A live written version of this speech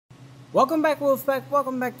Welcome back, Wolfpack.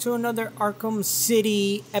 Welcome back to another Arkham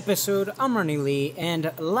City episode. I'm Ronnie Lee,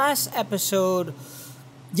 and last episode,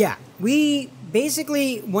 we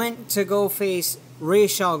basically went to go face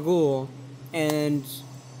Ra's al Ghul, and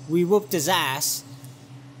we whooped his ass.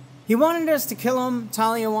 He wanted us to kill him.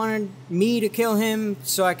 Talia wanted me to kill him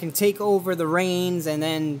so I can take over the reins and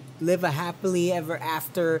then live a happily ever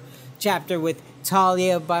after chapter with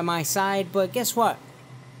Talia by my side. But guess what?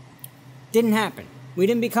 Didn't happen. We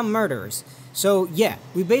didn't become murderers. So, yeah,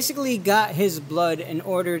 we basically got his blood in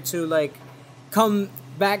order to, like, come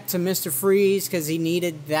back to Mr. Freeze because he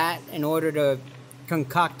needed that in order to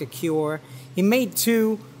concoct a cure. He made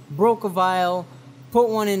two, broke a vial, put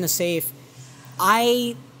one in the safe.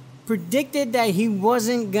 I predicted that he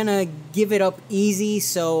wasn't gonna give it up easy,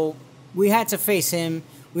 so we had to face him.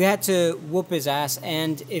 We had to whoop his ass,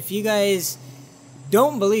 and if you guys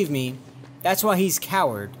don't believe me, that's why he's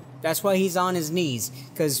coward. That's why he's on his knees,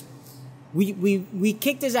 because we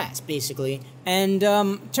kicked his ass, basically. And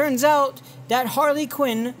turns out that Harley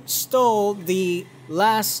Quinn stole the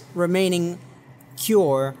last remaining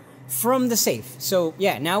cure from the safe. So,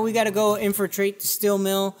 yeah, now we gotta go infiltrate the steel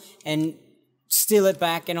mill and steal it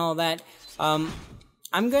back and all that. I'm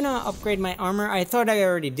gonna upgrade my armor. I thought I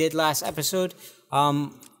already did last episode.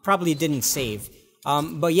 Probably didn't save.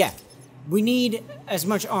 But yeah. We need as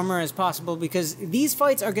much armor as possible because these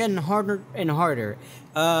fights are getting harder and harder.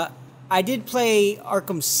 I did play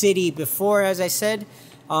Arkham City before, as I said,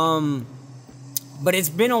 but it's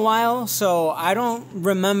been a while, so I don't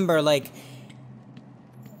remember, like,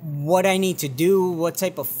 what I need to do, what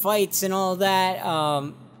type of fights and all that,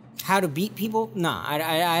 how to beat people. Nah,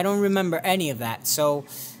 I don't remember any of that, so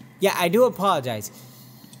yeah, I do apologize.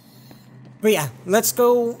 But yeah, let's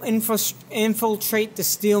go infiltrate the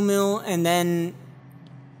steel mill and then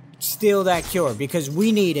steal that cure because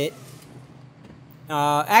we need it.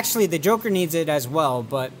 Actually, the Joker needs it as well,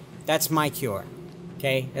 but that's my cure.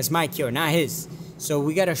 Okay, that's my cure, not his. So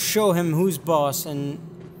we gotta show him who's boss, and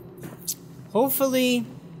hopefully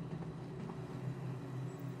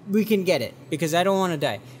we can get it because I don't want to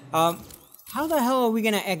die. How the hell are we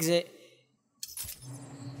gonna exit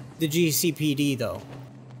the GCPD though?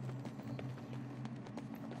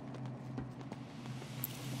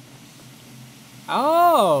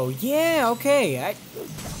 Oh, yeah, okay.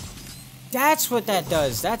 That's what that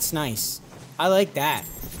does. That's nice. I like that.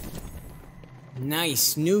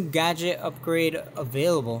 Nice. New gadget upgrade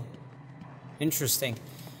available. Interesting.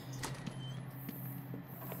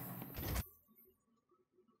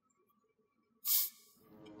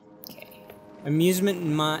 Okay. Amusement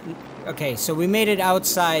and okay, so we made it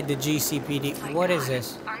outside the GCPD. Oh what God. is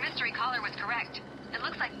this? Our mystery caller was correct. It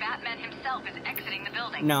looks like Batman himself is exiting the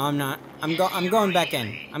building. No, I'm not. I'm going back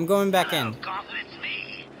in. I'm going back in. Gotham, it's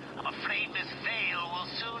me. I'm afraid Miss Vale will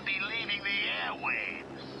soon be leaving the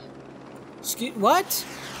airwaves. Excuse what?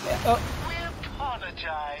 We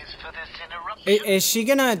apologize for this interruption. Is she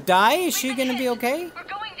gonna die? Is she gonna be okay? We're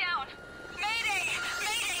going down. Mayday!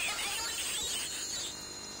 Mayday!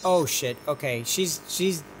 Oh shit. Okay, she's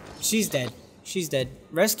dead. She's dead.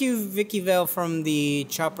 Rescue Vicky Vale from the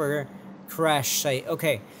chopper crash site.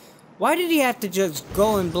 Okay. Why did he have to just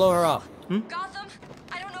go and blow her up? Gotham,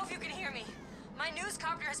 I don't know if you can hear me. My news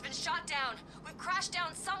copter has been shot down. We've crashed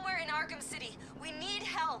down somewhere in Arkham City. We need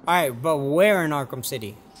help. Alright, but where in Arkham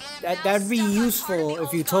City? That'd be useful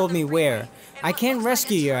if you told me where. I can't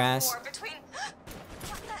rescue your ass. What the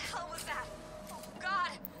hell was that? Oh God,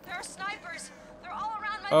 there are snipers. They're all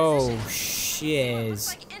around my Oh position. Looks shiz.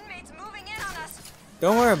 like inmates moving in on us.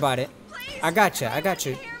 Don't worry about it. Please, I got you. I got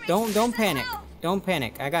you. hear me. Don't panic. Help. Don't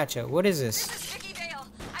panic. I got you. What is This this? is Vicky Vale.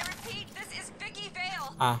 I repeat, this is Vicky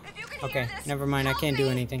Vale. Ah, If you can okay. hear this, Never mind. I help can't do me.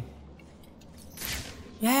 anything.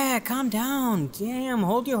 Yeah, calm down. Damn,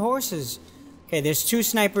 hold your horses. Okay, there's two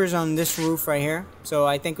snipers on this roof right here. So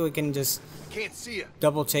I think we can just Can't see you.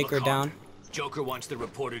 double take her down. Joker wants the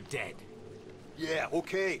reporter dead. Yeah,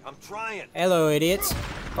 okay, I'm trying. Hello, idiots.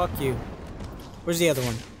 Fuck you. Where's the other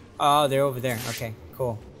one? Oh, they're over there. Okay,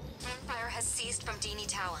 cool. Fire has ceased from Dini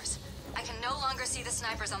Towers. I can no longer see the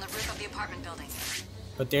snipers on the roof of the apartment building.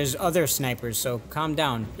 But there's other snipers, so calm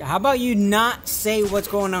down. How about you not say what's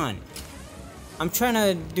going on? I'm trying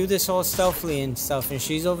to do this all stealthily and stuff, and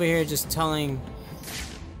she's over here just telling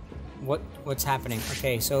what's happening.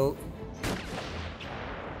 Okay, so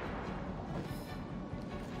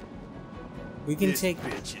we can This take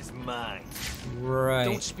bitch is mine. right.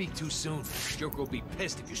 Don't speak too soon. Joker will be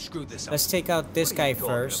pissed if you screw this up. Let's take out this What are guy you talking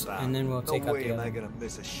first, about? and then we'll take no out way the am I other. gonna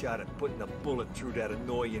miss a shot at putting a bullet through that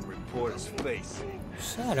annoying reporter's face.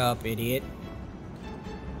 Shut up, idiot.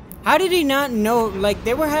 How did he not know? Like,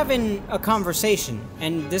 they were having a conversation,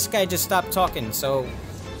 and this guy just stopped talking, so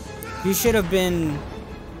he should have been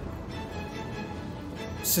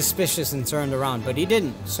suspicious and turned around, but he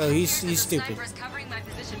didn't, so he's stupid.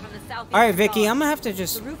 Alright, Vicky, I'm gonna have to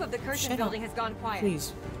just... The roof of the Curtain building has gone quiet.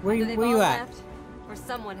 Please. Where you at? Left, or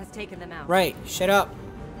someone has taken them out. Right, shut up.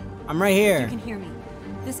 I'm right here. You can hear me.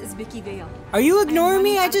 This is Vicky Vale. Are you ignoring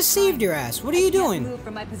me? I just saved your ass. What are you doing? Move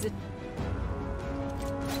from my position.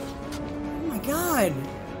 Oh my god.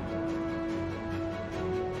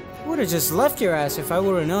 I would have just left your ass if I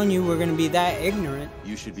would have known you were gonna be that ignorant.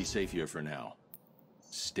 You should be safe here for now.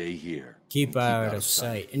 Stay here. Keep out of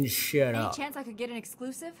sight and shut up. Any chance I could get an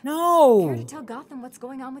exclusive? No. Care to tell Gotham what's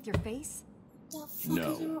going on with your face?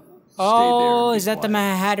 No. Oh, is that the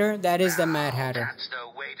Mad Hatter? That is the Mad Hatter. That's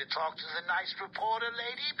no way to talk to the nice reporter,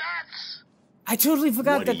 Lady Bats. I totally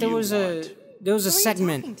forgot What that do there you was want? a Who are you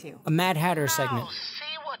segment, talking to? a Mad Hatter segment. Oh,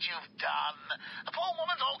 see what you've done. The poor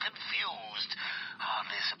woman's all confused.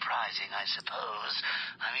 Hardly surprising, I suppose.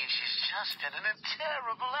 I mean, she's just been in a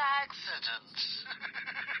terrible accident.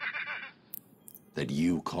 That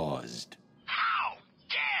you caused. How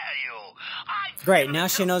dare you? Great, now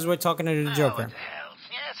she knows we're talking to the Joker. Oh, what the hell?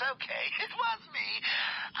 Yes, okay, it was me.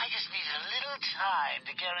 I just needed a little time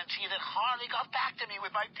to guarantee that Harley got back to me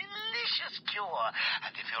with my delicious cure.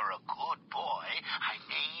 And if you're a good boy, I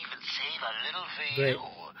may even save a little for Great. you.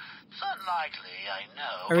 It's unlikely, I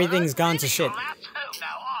know. Everything's but I'm gone to really shit. your last hope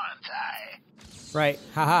now, aren't I? Right,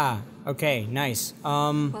 haha. Okay, nice.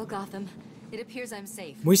 Well, Gotham, it appears I'm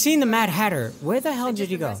safe. We seen the Mad Hatter. Where the hell I did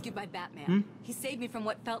just you been go? rescued by Batman. He saved me from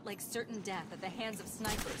what felt like certain death at the hands of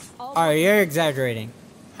snipers. Alright, you're exaggerating.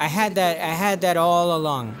 I had that all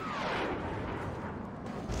along.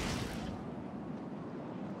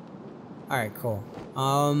 Alright, cool.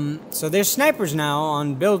 So there's snipers now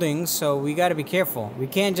on buildings, so we gotta be careful. We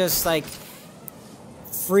can't just, like,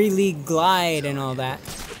 freely glide and all that.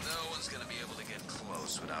 No one's gonna be able to get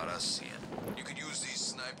close without us seeing. You could use these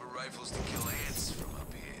sniper rifles to kill ants from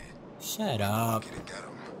up here. Shut up. Get him.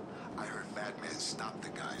 I heard Batman stopped the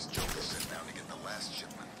guys Joker sent down to get the last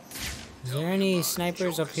shipment. Is there any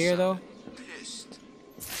snipers up here, though? Pissed.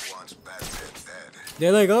 Wants Batman dead.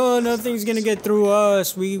 They're like, oh, nothing's gonna get through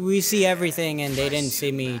us. We see everything, and they didn't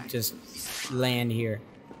see me just land here.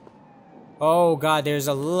 Oh god, there's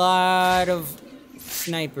a lot of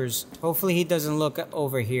snipers. Hopefully he doesn't look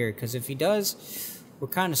over here, because if he does, we're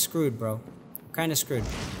kind of screwed, bro. We're kind of screwed.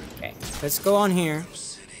 Okay, let's go on here.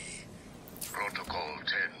 Protocol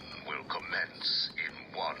 10 will commence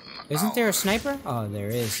in 1 Isn't there a sniper? Oh, there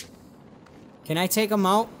is. Can I take him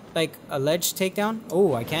out? Like a ledge takedown?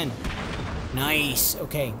 Oh, I can. Nice.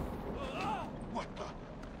 Okay.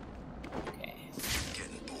 Okay.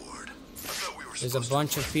 Getting bored. I thought we were There's a supposed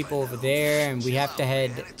bunch to of fight people by over now. there, and we have to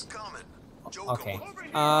head... It's coming. Joker Okay.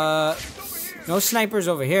 will- No snipers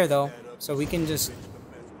over here, though. So we can just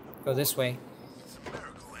go this way.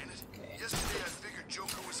 Miracle, ain't it? Yesterday I figured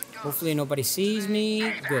Joker was a god. Hopefully nobody sees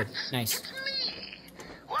me. Good. Nice.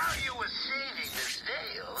 While you were saving Miss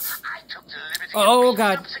Vale, I took the liberty Oh, of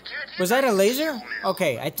God. beefing up security Was that a in my laser? steel mill.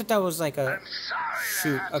 Okay, I thought that was like a... I'm sorry to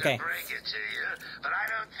Shoot, have okay. to break it to you, but I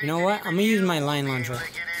don't think You know what? I'm gonna use my line you'll be launcher. able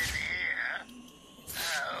to get in here.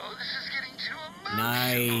 Oh, this is getting too emotional.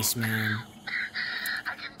 Nice, man.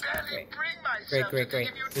 I can barely Great. bring myself Great, to great, great.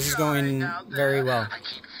 think of you This is trying going out there. very well. I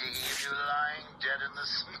keep thinking of you lying dead in the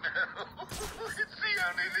snow. It's the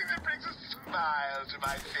only thing that brings a smile to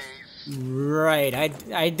my face. Right.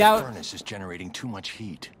 I doubt... Furnace is generating too much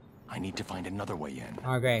heat. I need to find another way in.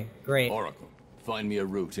 Okay, great. Oracle, find me a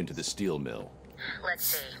route into the steel mill. Let's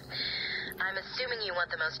see. I'm assuming you want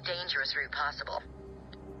the most dangerous route possible.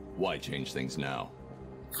 Why change things now?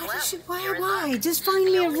 Why? Just find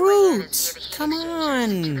The me a only way in is route. near the heat Come exchangers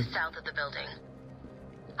to on. the south of the building.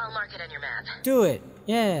 I'll mark it on your map. Do it.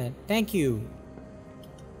 Yeah, thank you.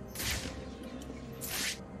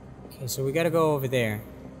 Okay, so we gotta go over there.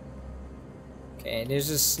 Okay, there's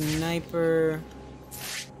a sniper.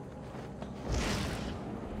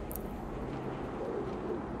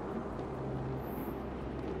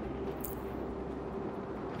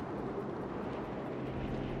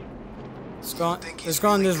 Let's go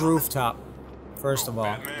on this rooftop, first of all.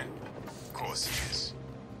 Batman? Of course he is.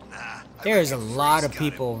 Nah. There's a lot of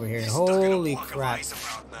people over here. Holy crap.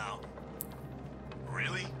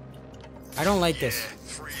 Really? I don't like this.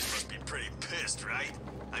 Freeze must be pretty pissed, right?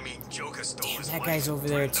 I mean, Joker stole Damn, his that life, guy's over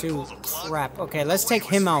there threatened to too. pull the plug. Crap. Okay, let's take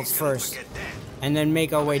Before he him out was gonna first. forget that. And then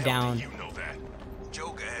make our way How the hell down. do you know that?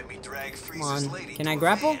 Joker had me drag Freeze's on, lady can to I a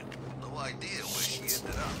grapple? van. No idea where she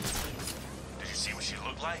ended up. Did you see what she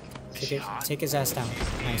looked like? Take his ass down.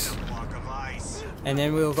 Nice. And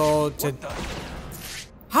then we'll go to...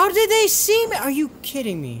 How did they see me? Are you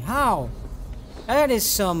kidding me? How? That is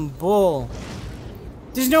some bull.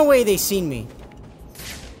 There's no way they seen me.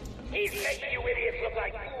 He's making you idiots look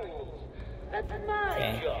like fools. That's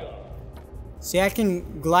my job. See, I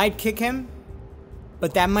can glide kick him,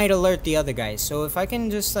 but that might alert the other guys. So if I can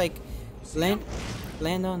just like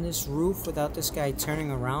land on this roof without this guy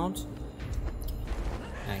turning around.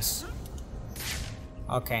 Nice.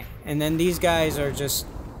 Okay, and then these guys are just...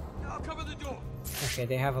 Okay,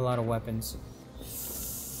 they have a lot of weapons.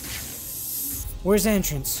 Where's the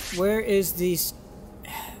entrance? Where is these...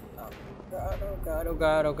 Oh god, oh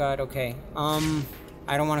god, oh god, okay.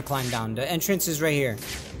 I don't want to climb down. The entrance is right here.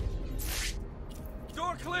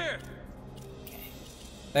 Door clear.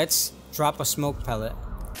 Let's drop a smoke pellet.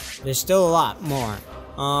 There's still a lot more.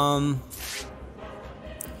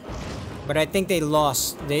 But I think they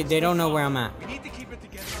lost. They don't know where I'm at. We need to keep it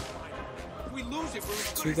together. If we lose it,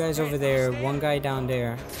 we're 2 guys over there, 1 guy down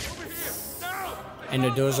there. And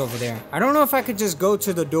the door's over there. I don't know if I could just go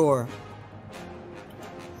to the door.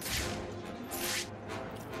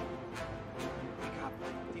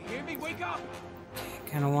 Do you hear me? Wake up! I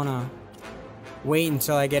kind of want to wait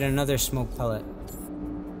until I get another smoke pellet.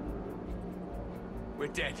 We're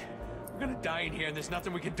dead. We're gonna die in here, and there's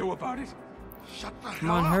nothing we can do about it. Shut the Come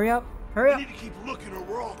on, hurry up. Hurry up. We need to keep looking or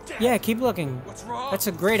we're all dead. Yeah, keep looking. What's wrong? That's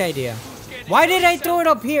a great idea. Why did I throw it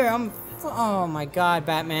up here? Oh my god,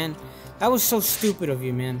 Batman. That was so stupid of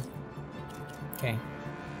you, man. Okay.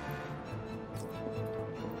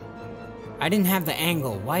 I didn't have the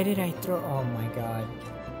angle. Why did I throw... Oh my god.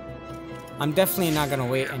 I'm definitely not gonna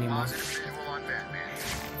wait anymore.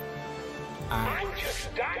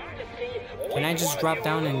 Can I just drop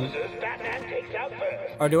down and...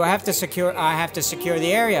 Or do I have to secure... I have to secure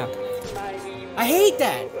the area. I hate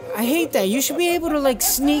that. I hate that. You should be able to, like,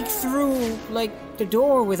 sneak through, like, the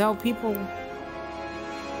door without people...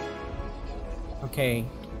 Okay.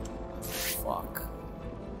 Fuck.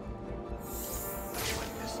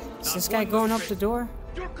 Is this guy going up the door?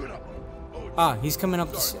 Ah, he's coming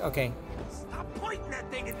up the... Okay. Stop pointing that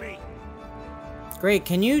thing at me. Great.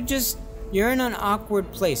 Can you just... You're in an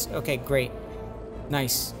awkward place. Okay, great.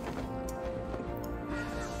 Nice.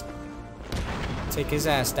 Take his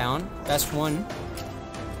ass down. That's one.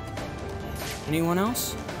 Anyone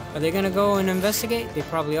else? Are they gonna go and investigate? They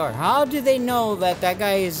probably are. How do they know that that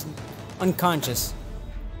guy is unconscious?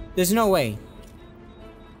 There's no way.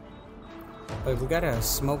 But we got a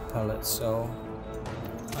smoke pellet, so...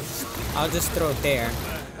 I'll just throw it there.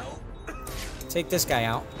 Take this guy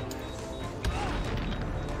out.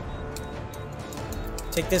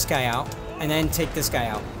 Take this guy out. And then take this guy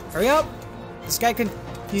out. Hurry up! This guy could...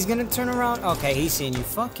 He's gonna turn around. Okay, he's seeing you.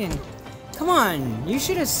 Fucking... Come on! You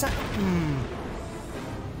should have...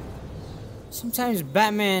 Sometimes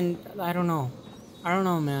Batman... I don't know. I don't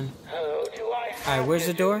know, man. Alright, where's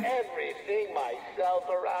the door? Everything myself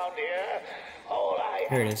around here. All I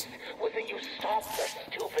Here it is. was that you stopped the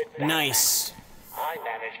stupid Batman. Nice. I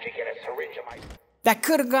managed to get a syringe of my... That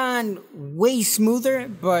could have gone way smoother,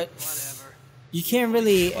 but you can't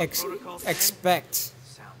really expect.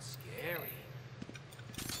 Sounds scary.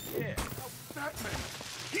 Yeah. Oh, Batman.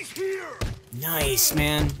 He's here. Nice,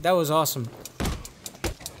 man. That was awesome.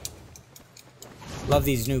 Love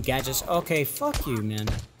these new gadgets. Okay, fuck you, man.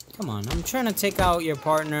 Come on, I'm trying to take out your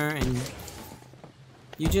partner and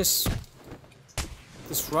you just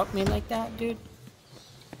disrupt me like that, dude?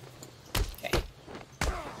 Okay.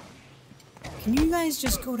 Can you guys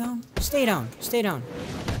just go down? Stay down. Stay down.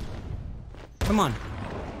 Come on.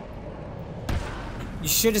 You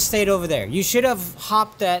should have stayed over there. You should have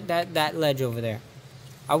hopped that ledge over there.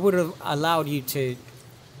 I would have allowed you to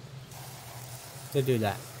do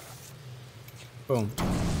that. Boom.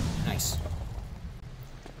 Nice.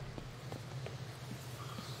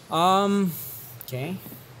 Okay.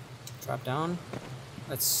 Drop down.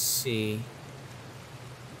 Let's see.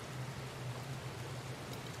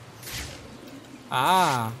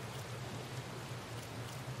 Ah.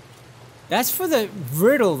 That's for the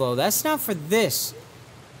riddle, though. That's not for this.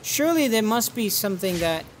 Surely there must be something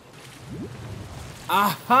that...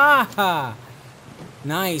 Aha!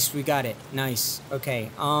 Nice, we got it. Nice. Okay,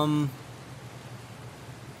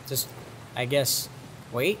 just, I guess,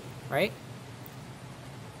 wait, right?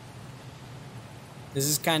 This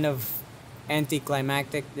is kind of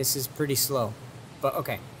anticlimactic. This is pretty slow, but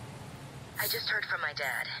okay. I just heard from my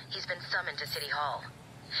dad. He's been summoned to City Hall.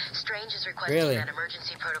 Strange is requesting Really? that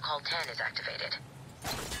Emergency Protocol 10 is activated.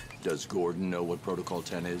 Does Gordon know what Protocol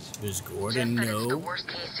 10 is? Does Gordon Just that it's the know?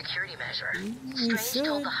 worst-case security measure. You Strange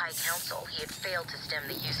told should. the High Council he had failed to stem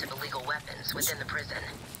the use of illegal weapons within the prison.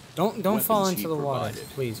 Don't fall Weapons into he the water, provided.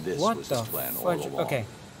 please. This What was the his plan all fudge? along. Okay,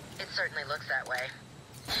 It certainly looks that way.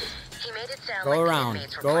 He made it sound Go like around. the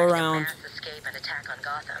inmates were Go planning around. a mass escape and attack on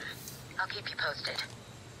Gotham. I'll keep you posted.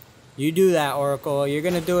 you do that, Oracle. You're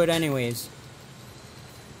gonna do it anyways.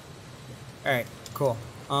 All right, cool.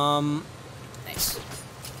 Nice.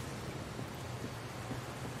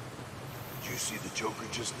 Did you see the Joker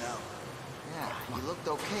just now? Yeah, he looked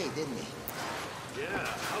okay, didn't he? Yeah.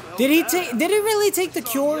 How the hell Did he that take? happen? Did he really take the I saw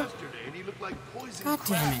him cure? yesterday and he looked like poison God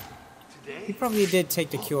damn it! Today? He probably did take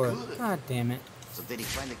the cure. good. God damn it! So did he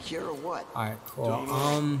find a cure or what? All right, cool. Don't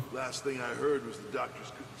know. Last thing I heard was the doctors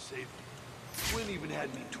couldn't save him. Quinn even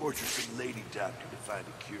had me torture some lady doctor to find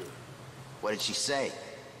a cure. What did she say?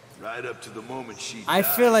 Right up to the moment she I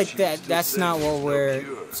died, feel like she was that. still That's saying not what there's no we're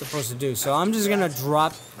cure. supposed to do. So I'm just gonna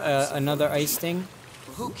drop another ice thing.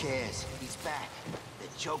 Well, who cares? He's back.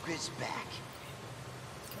 The Joker's back.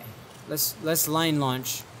 Let's line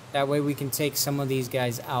launch. That way we can take some of these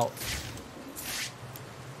guys out.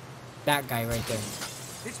 That guy right there.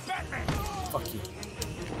 It's Batman! Fuck you.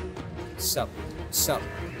 Sup,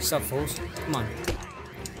 fools. Come on.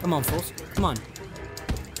 Come on, fools. Come on.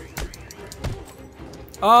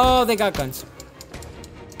 Oh, they got guns.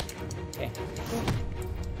 Okay.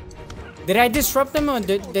 Did I disrupt them or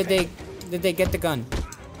did they get the gun?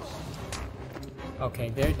 Okay,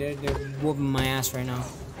 they're whooping my ass right now.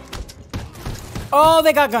 Oh,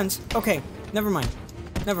 they got guns. Okay, never mind.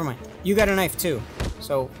 Never mind. You got a knife too.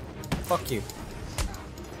 So, fuck you.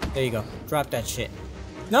 There you go. Drop that shit.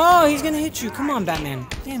 No, he's gonna hit you. Come on, Batman.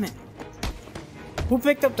 Damn it. Who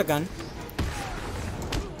picked up the gun?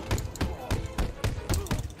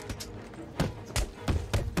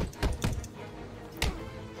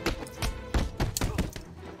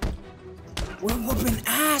 We're whooping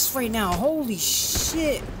ass right now. Holy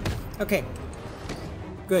shit. Okay.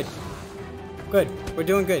 Good. Good. We're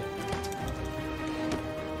doing good.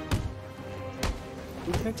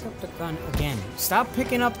 Who picked up the gun again? Stop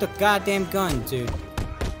picking up the goddamn gun, dude.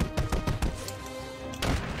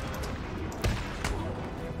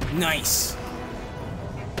 Nice.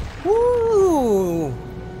 Woo!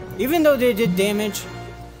 Even though they did damage,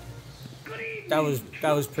 that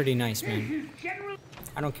was pretty nice, man.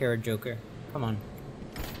 I don't care, Joker. Come on.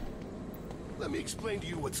 Let me explain to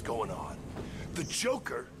you what's going on. The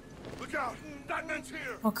Joker... Look out! Batman's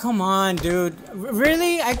here! Oh, come on, dude.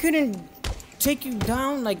 Really? I couldn't take you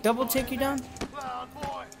down? Like, double take you down? Loud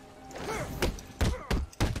boy!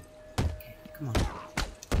 Come on.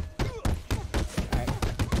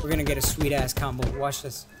 Alright. We're gonna get a sweet-ass combo. Watch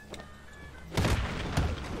this.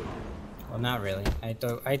 Well, not really. I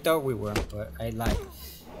thought we were, but I lied.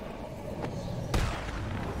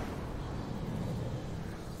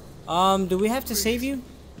 Do we have to save you?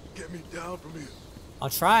 Get me down from here. I'll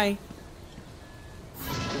try.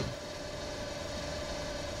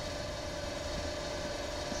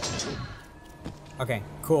 Okay,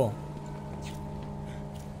 cool.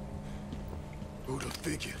 Who'd have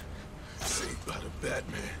figured? Saved by the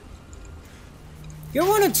Batman. You're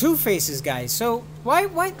one of Two-Face's guys, so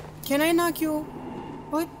why can I knock you?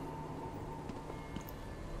 What?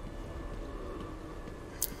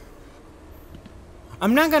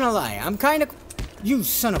 I'm not gonna lie, I'm kind of... You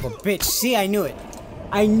son of a bitch. See, I knew it.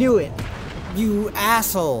 I knew it. You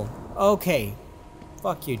asshole. Okay.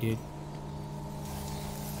 Fuck you, dude.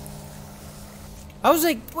 I was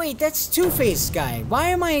like, wait, that's Two-Face guy. Why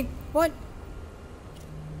am I... What?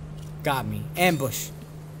 Got me. Ambush.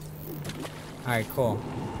 Alright, cool.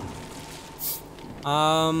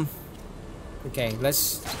 Okay,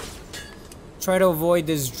 let's try to avoid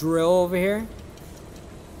this drill over here.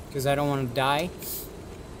 Because I don't want to die.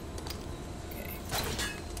 Okay.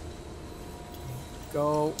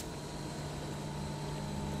 Go.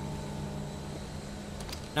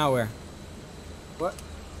 Now where? What?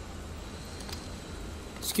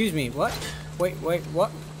 Excuse me, what? Wait,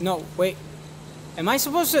 what? No, wait. Am I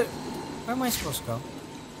supposed to... Where am I supposed to go?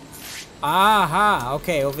 Aha,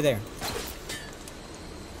 okay, over there.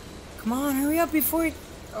 Come on, hurry up before it...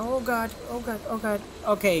 Oh god, oh god, oh god.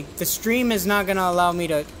 Okay, the stream is not gonna allow me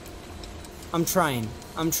to... I'm trying,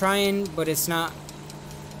 but it's not...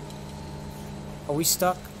 Are we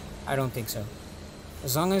stuck? I don't think so.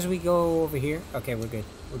 As long as we go over here... Okay, we're good.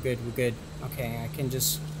 We're good. Okay, I can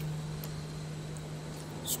just...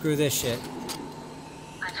 Screw this shit.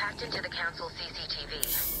 I've hacked into the council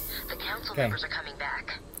CCTV. The council members are coming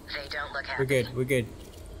back. They don't look happy. We're good.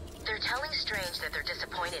 They're telling Strange that they're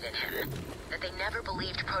disappointed in him. That they never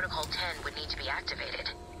believed Protocol 10 would need to be activated.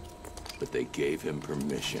 But they gave him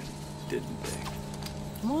permission, didn't they?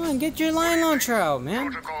 Come on, get your line launcher out,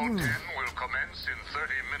 man. Protocol 10 will commence in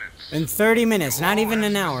 30 minutes. In 30 minutes, not even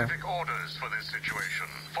an hour. Specific orders for this situation.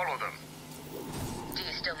 Follow them. Do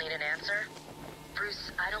you still need an answer?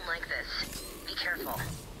 Bruce, I don't like this. Be careful.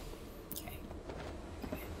 Okay.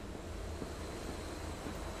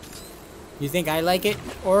 You think I like it,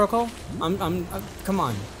 Oracle? Come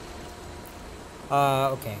on.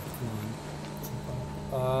 Okay, come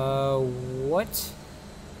on. What?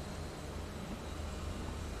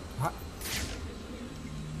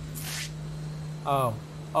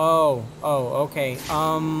 Okay.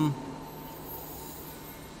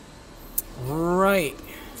 Right.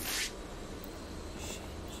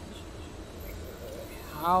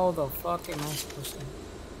 How the fuck am I supposed to?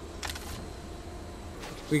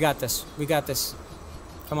 We got this. We got this.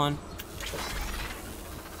 Come on.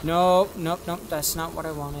 Nope. That's not what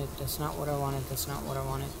I wanted. That's not what I wanted. That's not what I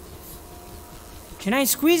wanted. Can I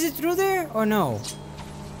squeeze it through there or no?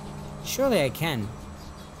 Surely I can.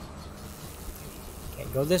 Okay,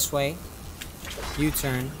 go this way.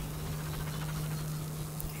 U-turn.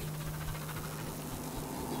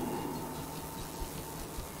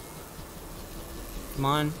 Come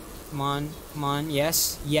on, come on, come on.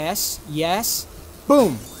 Yes, yes, yes.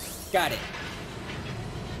 Boom! Got it.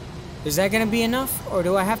 Is that gonna be enough? Or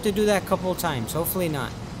do I have to do that a couple of times? Hopefully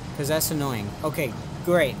not. Because that's annoying. Okay,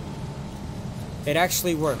 great. It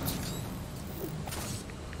actually worked.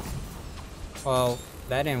 Well,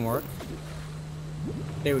 that didn't work.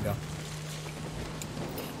 There we go.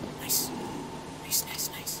 Nice.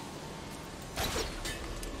 Nice.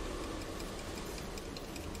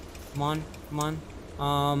 Come on, come on.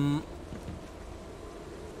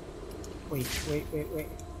 Wait.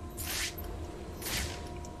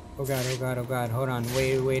 Oh god. Hold on.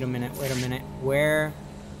 Wait a minute. Where?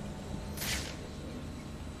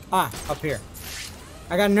 Ah, up here.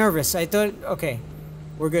 I got nervous. I thought, okay.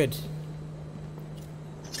 We're good.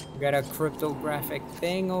 We got a cryptographic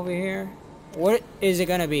thing over here. What is it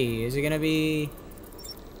gonna be? Is it gonna be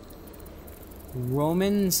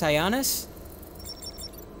Roman Sionis?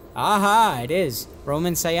 Aha, it is.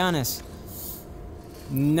 Roman Sionis.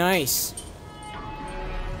 Nice.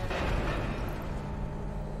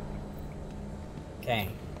 Okay.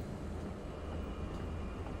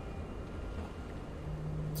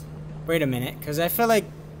 Wait a minute, because I feel like...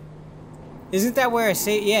 Isn't that where I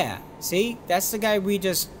say... Yeah. See? That's the guy we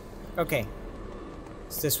just... Okay.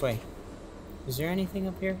 It's this way. Is there anything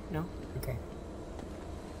up here? No? Okay.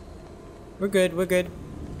 We're good.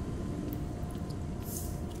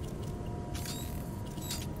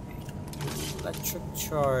 Electric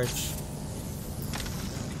charge.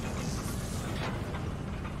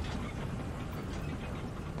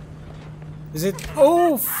 Is it?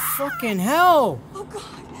 Oh, fucking hell! Oh god!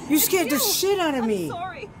 You scared the shit out of me! I'm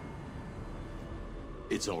sorry.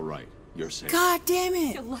 It's all right. You're safe. God damn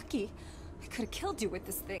it! You're lucky. I could have killed you with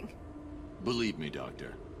this thing. Believe me,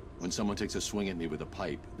 Doctor. When someone takes a swing at me with a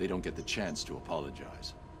pipe, they don't get the chance to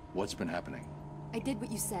apologize. What's been happening? I did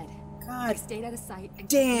what you said. God I stayed out of sight and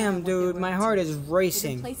damn, dude, my heart is They've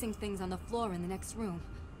racing. been placing things on the floor in the next room.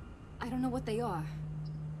 I don't know what they are.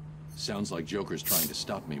 Sounds like Joker's trying to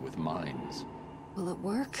stop me with mines. Will it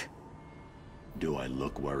work? Do I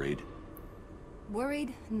look worried?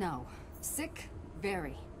 Worried? No. Sick?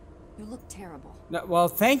 Very. You look terrible. No, well,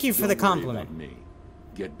 thank you for the Don't worry compliment. about me.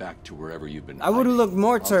 Get back to wherever you've been. I would have looked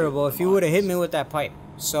more I'll terrible take if the you would have hit mines. me with that pipe.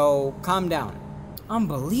 So, calm down.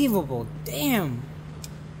 Unbelievable. Damn.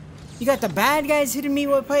 You got the bad guys hitting me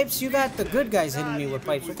with pipes, you got the good guys hitting me with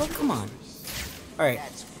pipes. Well, come on. Alright.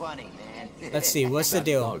 That's funny, man. Let's see, what's the That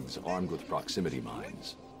deal? thug's armed with proximity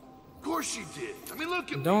mines. Of course she did. I mean,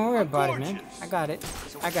 look at me. Don't worry I'm about it, man. gorgeous. I got it.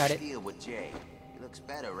 So I got what's it. the deal with Jay? He looks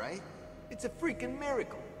better, right? It's a freaking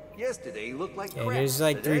miracle. Yesterday he looked like Yeah, crap. there's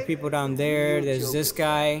like 3 Today, people down there. There's this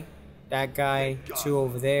guy, that guy, 2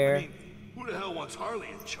 over I there. mean, who the hell wants Harley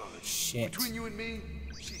in charge? Shit. Between you and me,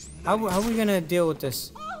 she's How are we gonna deal with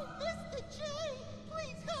this? Oh, Mr. J,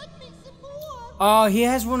 please hug me some more. Oh, he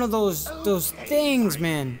has one of those things,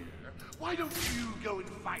 man. Why don't you go and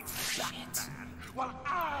fight Batman while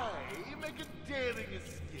I make a daring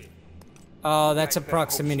escape? Oh, that's a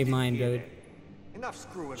proximity mine, dude. Enough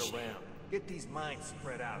screwing around. Get these mines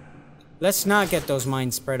spread out. Let's not get those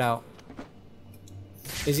mines spread out.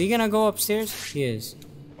 Is he gonna go upstairs? He is.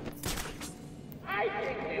 I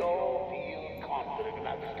think we all feel confident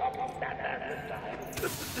about stopping Batman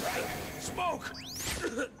this time. Right? Smoke!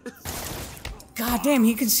 God damn,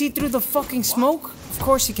 he can see through the fucking smoke? Of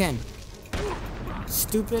course he can.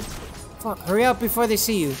 Stupid. Fuck, hurry up before they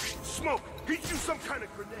see you. Smoke! He's used some kind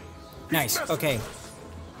of grenade. He's Nice, messing okay. with us.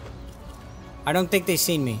 I don't think they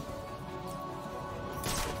seen me.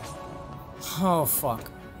 Oh,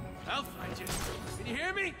 fuck. I'll find you. Can you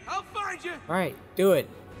hear me? I'll find you. Alright, do it.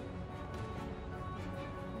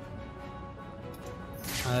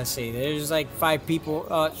 Let's see, there's like 5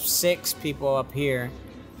 people, 6 people up here.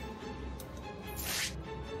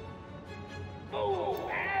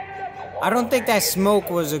 I don't think that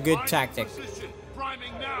smoke was a good tactic.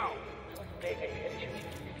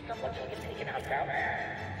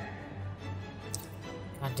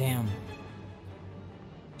 God damn.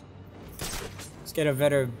 Let's get a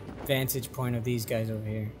better vantage point of these guys over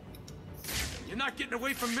here. You're not getting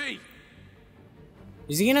away from me.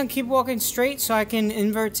 Is he gonna keep walking straight so I can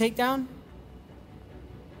invert takedown?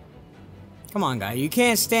 Come on, guy. You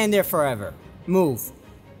can't stand there forever. Move.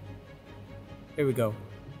 Here we go.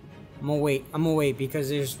 I'm gonna wait. I'm gonna wait because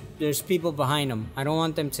there's people behind them. I don't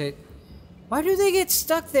want them to... Why do they get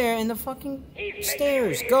stuck there in the fucking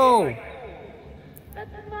stairs? Go!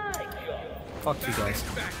 Fuck you guys.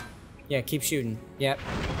 Yeah, keep shooting. Yep.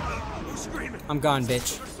 I'm gone,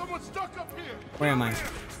 bitch. Where am I?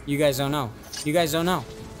 You guys don't know. You guys don't know.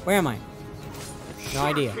 Where am I? No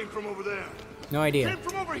idea. No idea.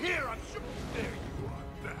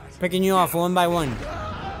 Picking you off one by one.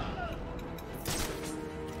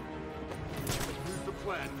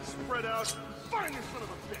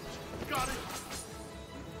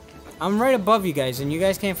 I'm right above you guys, and you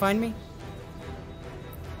guys can't find me?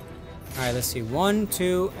 Alright, let's see. 1,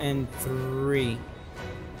 2, and 3.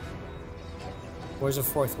 Where's the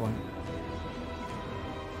 4th one?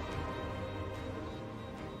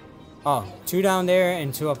 Oh, 2 down there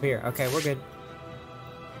and 2 up here. Okay, we're good.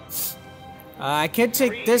 I could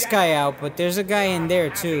take this guy out, but there's a guy in there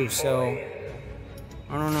too, so...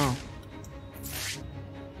 I don't know.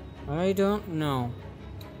 I don't know.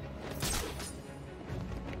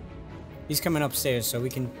 He's coming upstairs, so we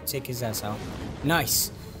can take his ass out.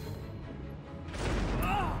 Nice!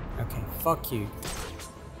 Okay, fuck you.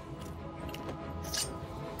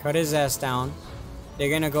 Cut his ass down. They're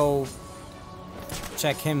gonna go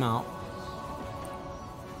check him out.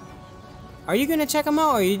 Are you gonna check him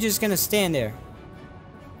out, or are you just gonna stand there?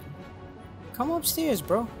 Come upstairs,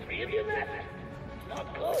 bro.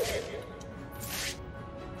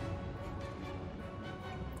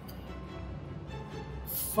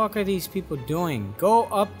 Fuck are these people doing? Go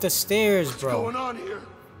up the stairs, bro. What's going on here?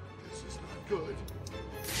 This is not good.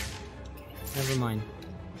 Never mind.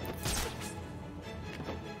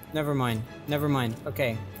 Never mind. Never mind.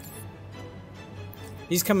 Okay.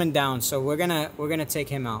 He's coming down, so we're gonna take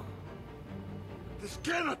him out. This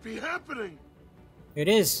cannot be happening. It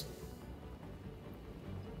is.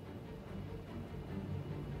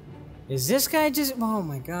 Is this guy just... Oh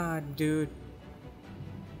my god, dude.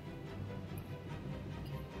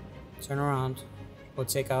 Turn around. We'll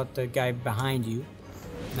take out the guy behind you.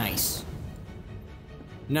 Nice.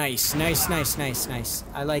 Nice, nice, nice, nice, nice.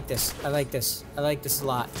 I like this. I like this. I like this a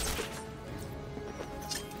lot.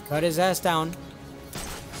 Cut his ass down.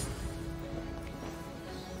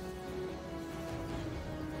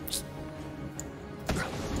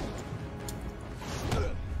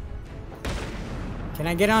 Can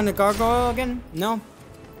I get on the gargoyle again? No?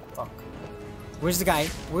 Fuck. Where's the guy?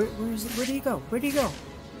 Where did he go? Where did he go?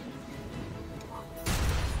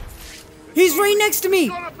 He's right next to me!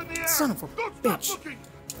 Son of a bitch.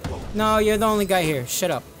 No, you're the only guy here. Shut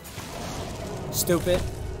up. Stupid.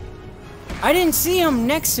 I didn't see him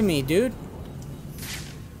next to me, dude.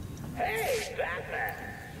 Hey, Batman.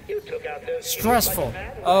 You took out those stressful.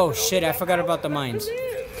 Oh shit, I forgot about the mines.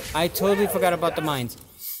 I totally forgot about the mines.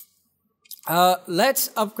 Let's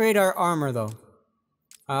upgrade our armor though.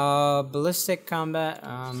 Ballistic combat.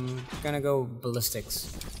 Gonna go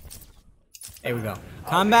ballistics. There we go.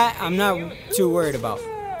 Combat, I'm not too worried about.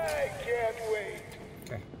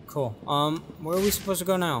 Okay, cool. Where are we supposed to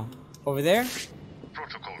go now? Over there?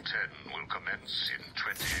 Protocol 10 will commence in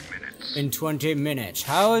 20 minutes. In 20 minutes.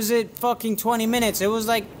 How is it fucking 20 minutes? It was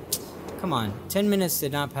like... Come on. 10 minutes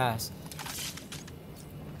did not pass.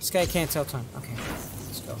 This guy can't tell time. Okay,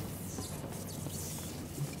 let's go.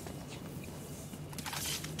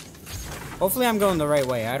 Hopefully I'm going the right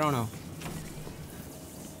way. I don't know.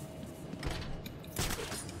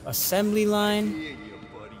 Assembly line.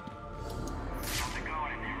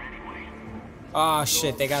 Oh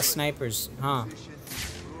shit, they got snipers, huh?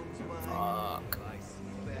 Fuck.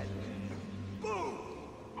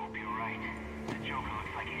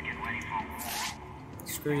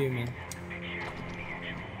 Screw you, man.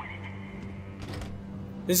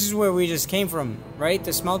 This is where we just came from, right?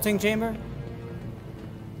 The smelting chamber?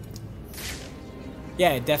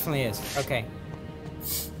 Yeah, it definitely is. Okay.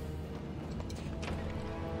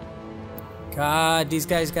 God, these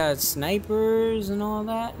guys got snipers and all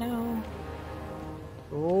that now.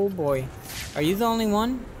 Oh boy. Are you the only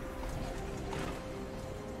one?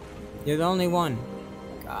 You're the only one.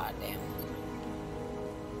 God damn.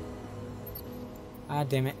 God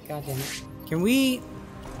damn it. God damn it. Can we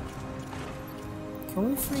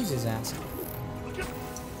freeze his ass?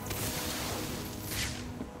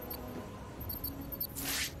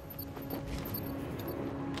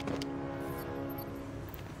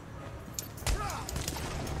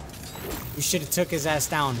 We should have took his ass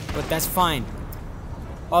down, but that's fine.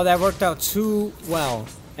 Oh, that worked out too well.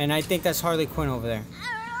 And I think that's Harley Quinn over there.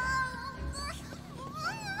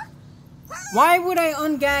 Why would I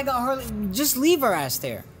ungag a Harley? Just leave her ass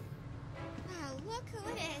there. Oh, look who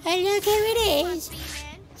it is. Hey, look who it is.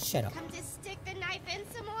 Shut up. Come to stick the knife in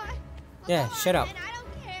some more. Yeah, shut up. I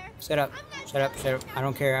don't care. Shut up. Shut up. Shut up. I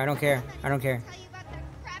don't care. I don't care. I don't care. Tell you about the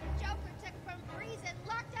crap Joker took from Breeze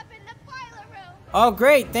locked up in the filer room. Oh,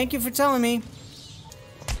 great. Thank you for telling me.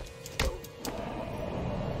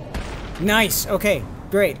 Nice. Okay,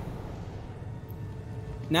 great.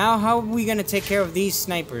 Now, how are we gonna take care of these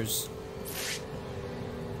snipers?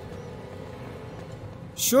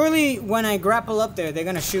 Surely, when I grapple up there, they're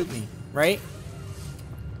gonna shoot me, right?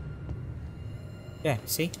 Yeah,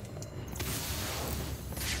 see?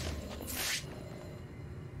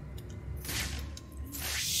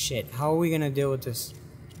 Shit, how are we gonna deal with this?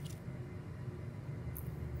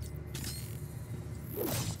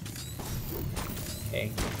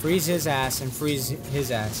 Okay, freeze his ass and freeze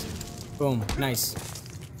his ass. Boom, nice.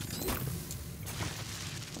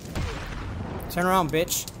 Turn around,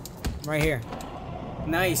 bitch. Right here.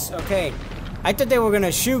 Nice, okay. I thought they were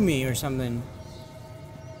gonna shoot me or something.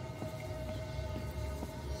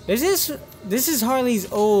 This is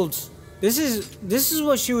Harley's old. This is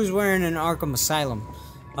what she was wearing in Arkham Asylum.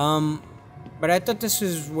 But I thought this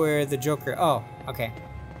was where the Joker. Oh, okay.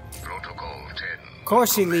 Protocol 10. Of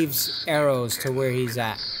course he leaves arrows to where he's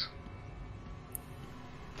at.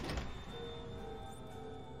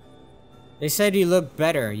 They said you looked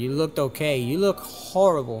better. You looked okay. You look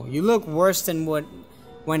horrible. You look worse than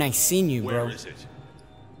when I seen you, bro. Where is it?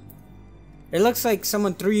 It looks like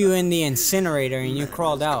someone threw you in the incinerator and you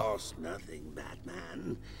crawled out. Cost nothing,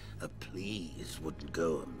 Batman. A please wouldn't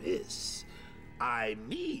go amiss. I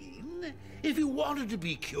mean, if you wanted to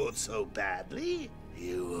be cured so badly,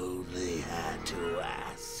 you only had to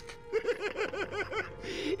ask.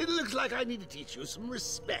 It looks like I need to teach you some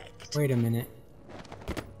respect. Wait a minute.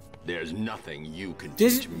 There's nothing you can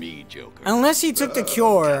teach me, Joker. Unless he took the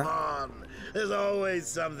cure. Come on. There's always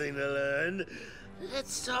something to learn.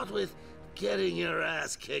 Let's start with getting your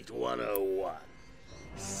ass kicked 101.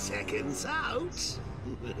 Seconds out.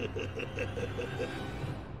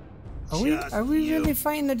 Are we really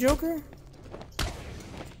fighting the Joker?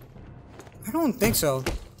 I don't think so.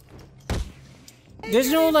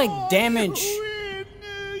 There's no like damage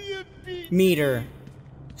meter.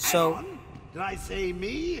 So did I say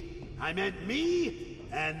me? I meant me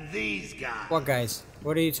and these guys. What guys?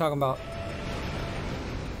 What are you talking about?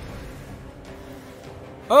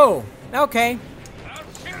 Oh, okay. I'll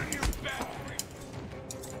kill you, Batman.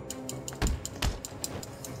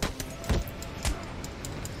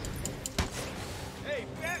 Hey,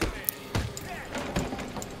 Batman.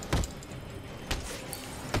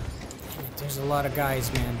 There's a lot of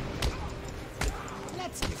guys, man.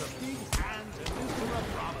 Let's give a big hand to Mr.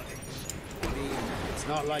 Abramovich. I mean, it's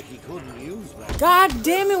not like he couldn't use that. God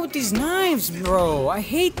damn it with these knives, bro. I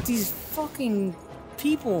hate these fucking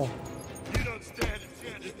people. You don't stand a chance.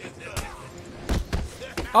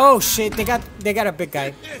 Oh shit, they got a big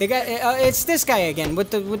guy. They got it's this guy again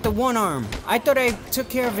with the one arm. I thought I took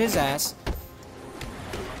care of his ass.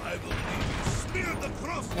 I will smear the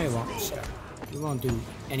cross. No, you won't. Shut up. You won't do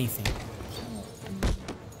anything.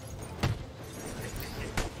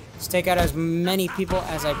 Let's take out as many people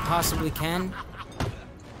as I possibly can.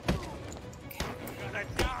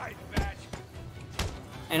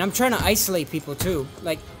 And I'm trying to isolate people too.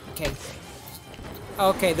 Like, okay.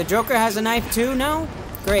 Okay, the Joker has a knife too now?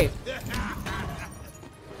 Great.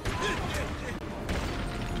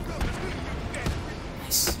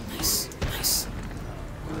 Nice, nice, nice.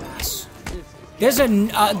 Nice. There's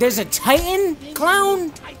a Titan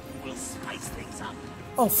clown?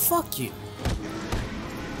 Oh, fuck you.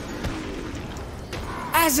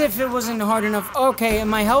 As if it wasn't hard enough. Okay, and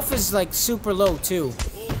my health is like super low too.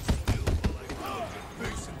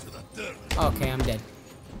 Okay, I'm dead.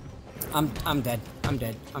 I'm dead. I'm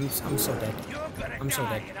dead. I'm so dead. I'm so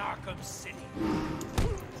dead.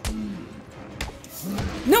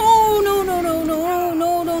 No, no, no, no, no,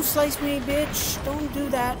 no, don't slice me, bitch. Don't do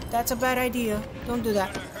that. That's a bad idea. Don't do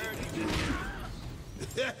that.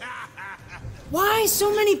 Why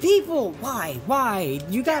so many people? Why?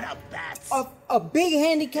 You got a big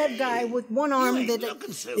handicapped guy with one arm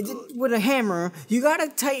with a hammer. You got a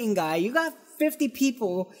Titan guy. You got 50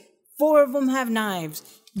 people. 4 of them have knives.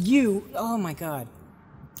 Oh my god.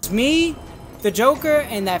 It's me, the Joker,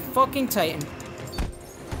 and that fucking Titan.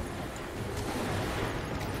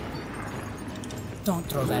 Don't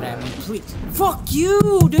throw that at me, please. Fuck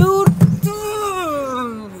you, dude!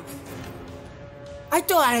 I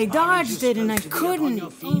thought I dodged it and I couldn't.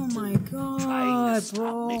 Oh my god,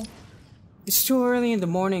 bro. It's too early in the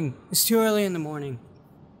morning. It's too early in the morning.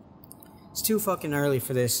 It's too fucking early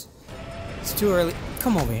for this. It's too early.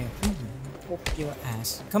 Come over here. Whoop your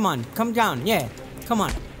ass. Come on, come down. Yeah, come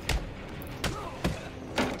on.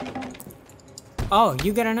 Oh,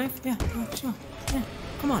 you got a knife? Yeah, sure. Yeah,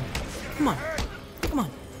 come on. Come on. Come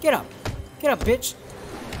on. Get up. Get up, bitch.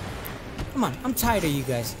 Come on. I'm tired of you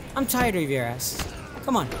guys. I'm tired of your asses.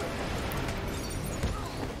 Come on.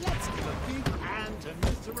 Let's give a big hand to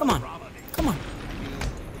Mr. Come on. Come on.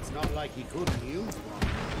 It's not like he couldn't use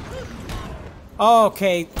one.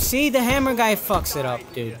 Okay, see, the hammer guy fucks it up,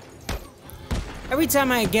 dude. Every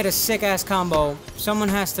time I get a sick-ass combo, someone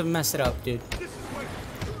has to mess it up, dude.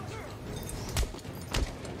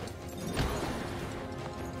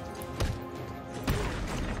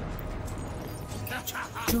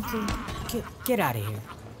 Joker, get out of here.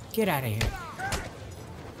 Get out of here.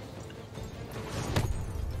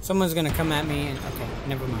 Someone's gonna come at me and... Okay,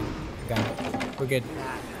 never mind. Got it. We're good.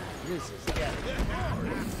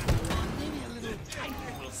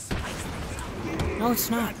 No, it's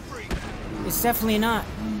not. It's definitely not.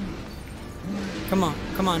 Come on,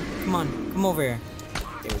 come on, come on. Come over here.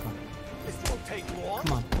 There we go.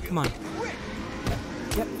 Come on, come on.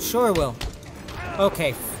 Yep, sure it will.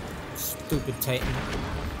 Okay. Stupid Titan.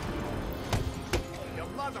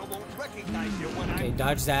 Okay,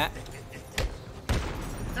 dodge that.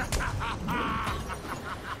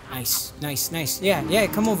 Nice, nice, nice. Yeah,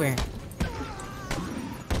 come over here.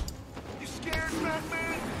 You scared,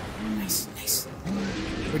 Batman? Nice, nice.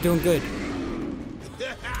 We're doing good.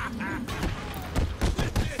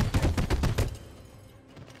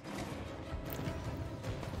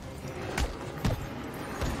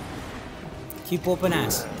 Keep whooping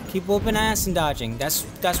ass. Keep whooping ass and dodging. That's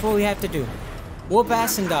what we have to do. Whoop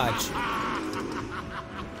ass and dodge.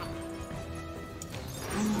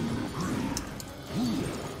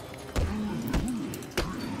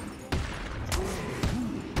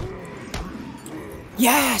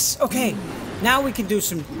 Yes! Okay. Now we can do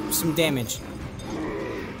some damage.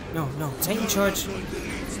 No, Titan charge.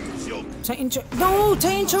 No,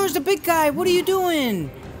 Titan charge the big guy. What are you doing?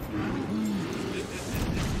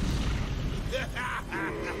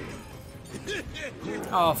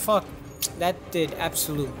 Oh, fuck. That did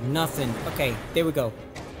absolute nothing. Okay, there we go.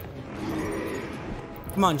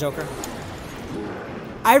 Come on, Joker.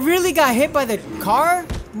 I really got hit by the car?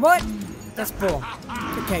 What? That's bull.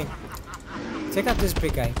 Okay. Take out this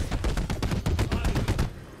big guy.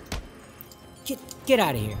 Get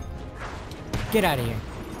out of here. Get out of here.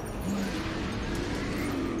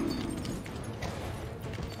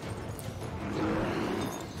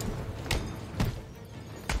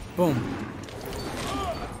 Boom.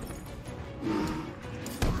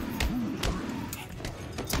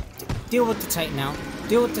 Deal with the Titan now.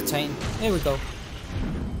 Deal with the Titan. There we go.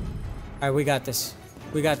 Alright, we got this.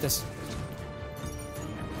 We got this.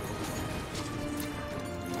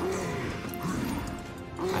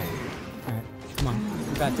 Alright, come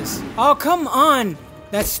on. We got this. Oh, come on!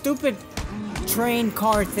 That stupid train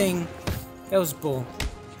car thing. That was bull.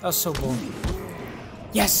 That was so bull.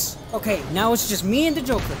 Yes! Okay, now it's just me and the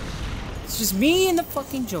Joker. It's just me and the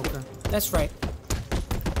fucking Joker. That's right.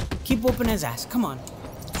 Keep whooping his ass. Come on.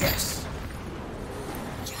 Yes.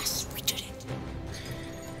 Yes, we did it.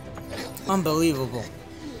 Unbelievable.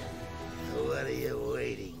 What are you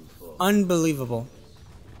waiting for? Unbelievable.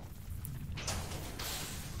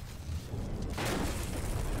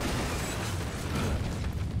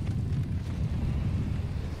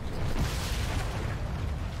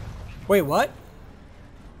 Wait, what?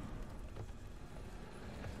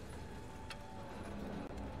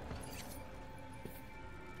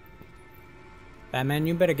 Batman,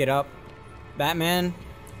 you better get up. Batman.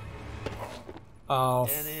 Oh,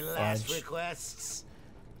 Any last requests?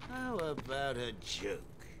 How about a joke?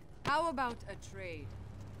 How about a trade?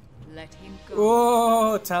 Let him go.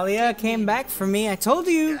 Whoa, Talia came back for me. I told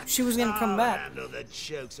you she was gonna come back.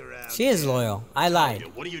 She is loyal. I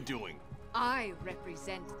lied. What are you doing? I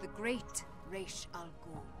represent the great Ra's al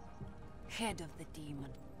Ghul, head of the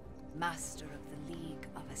demon, master of the League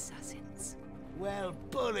of Assassins. Well,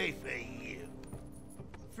 bully for you.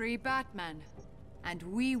 free Batman, and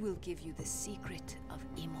we will give you the secret of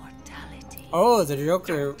immortality. Oh, the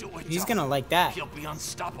Joker, he's gonna like that. He'll be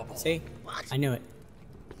unstoppable. See? What? I knew it.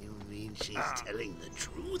 You mean she's telling the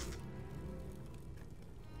truth?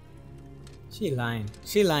 She lying.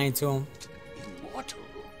 She lying to him. Immortal?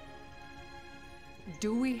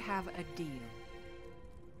 Do we have a deal?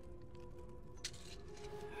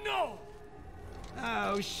 No!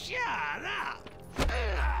 Oh, shut up!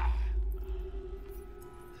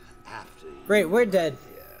 After you. Great, we're dead.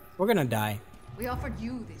 We're gonna die. We offered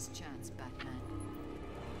you this chance, Batman.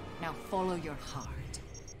 Now follow your heart.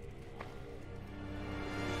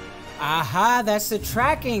 Aha, that's the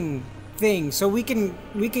tracking thing. So we can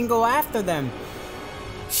go after them.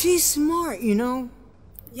 She's smart, you know?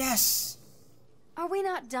 Yes. Are we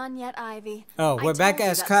not done yet, Ivy? Oh, we're back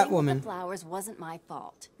as That thing with Catwoman. the flowers wasn't my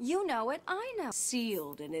fault. You know it, I know.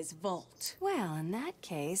 Sealed in his vault. Well, in that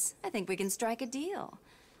case, I think we can strike a deal.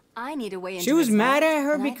 I need a way into She was his mad vault, at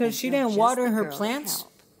her and I because think she you're didn't just water the her girl to plants?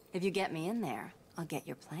 help. If you get me in there, I'll get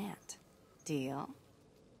your plant. Deal?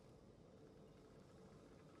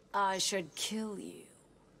 I should kill you.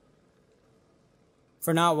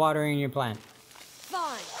 For not watering your plant.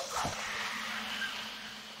 Fine.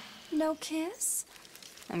 No kiss?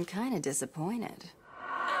 I'm kind of disappointed.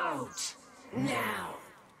 Out now.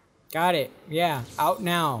 Got it. Yeah, out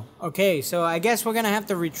now. Okay, so I guess we're gonna have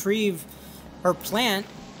to retrieve her plant.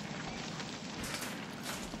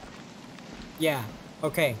 Yeah,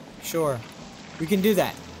 okay, sure. We can do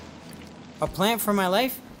that. A plant for my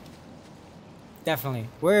life? Definitely.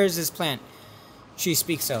 Where is this plant she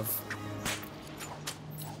speaks of?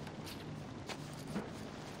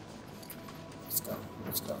 Let's go,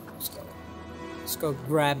 let's go, let's go. Let's go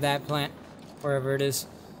grab that plant, wherever it is.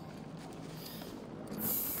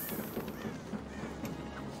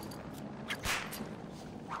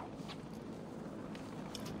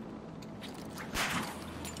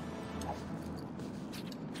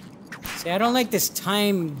 See, I don't like this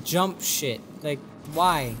time jump shit. Like,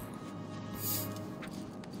 why?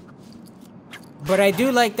 But I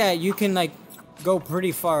do like that you can, like, go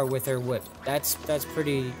pretty far with her whip. That's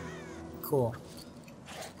pretty cool.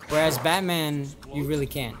 Whereas Batman, you really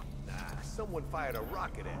can't. Nah, someone fired a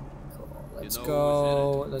rocket at me. Let's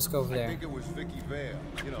go. Let's go over I there. think it was Vicky Vale,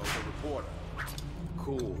 you know, the reporter.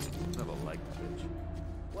 Cool. Never liked the bitch.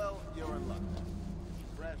 Well, you're in luck.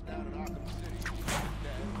 Crashed down in Arkham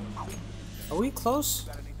City. Are we close?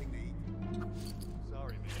 Got anything to eat?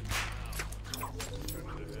 Sorry, man.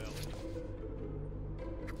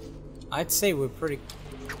 I'd say we're pretty...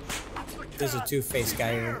 There's a two-faced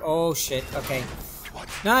guy here. Oh, shit. Okay.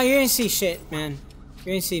 No, you didn't see shit, man.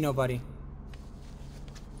 You didn't see nobody.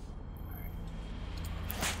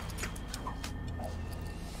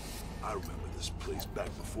 I remember this place back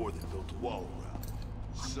before they built a wall around it.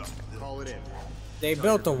 Sucked. Call it in. They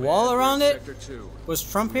built a wall around it? Sector 2. Was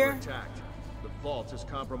Trump here? Attacked. The vault is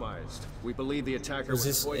compromised. We believe the attacker Is was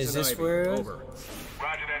this Poison Ivy. where? Over.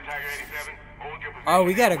 Roger that, Tiger 87. Hold your position. Oh,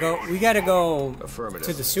 we gotta go. We gotta go Affirmative.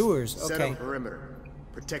 to the sewers. Set Okay. up perimeter.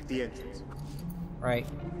 Protect the entrance. Right.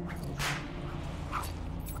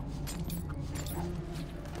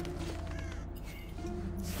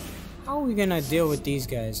 How are we gonna deal with these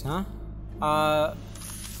guys, huh?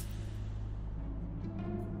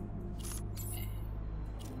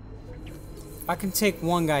 I can take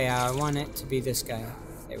one guy out. I want it to be this guy.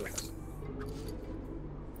 There we go.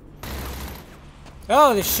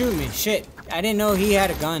 Oh, they're shooting me. Shit. I didn't know he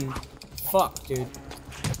had a gun. Fuck, dude.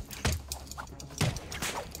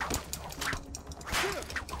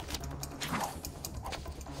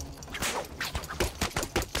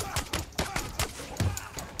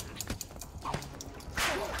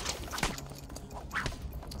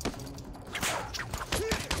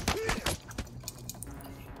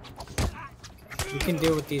 We can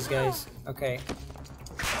deal with these guys. Okay.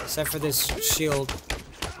 Except for this shield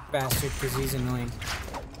bastard, because he's annoying.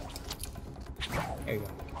 There you go.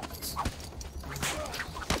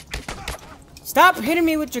 Stop hitting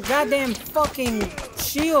me with your goddamn fucking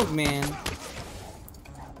shield, man.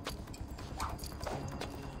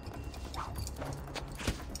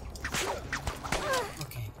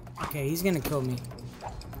 Okay. Okay, he's gonna kill me.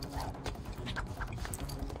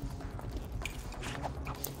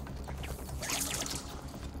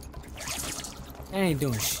 That ain't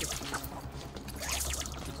doing shit.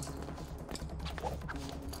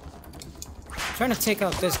 I'm trying to take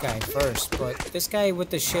out this guy first, but this guy with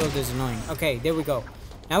the shield is annoying. Okay, there we go.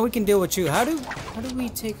 Now we can deal with you. How do we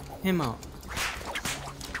take him out?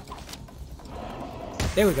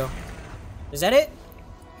 There we go. Is that it?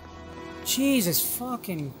 Jesus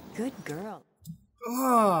fucking Good girl.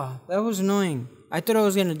 oh, that was annoying. I thought I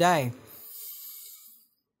was gonna die.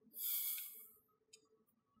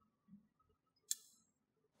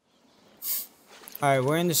 Alright,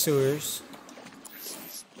 we're in the sewers.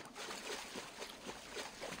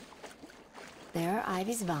 There are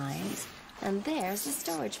Ivy's vines, and there's the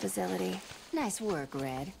storage facility. Nice work,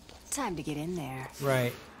 Red. Time to get in there.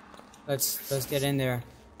 Right. Let's get in there.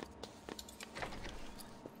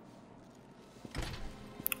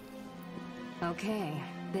 Okay,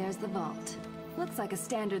 there's the vault. Looks like a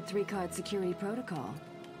standard 3-card security protocol.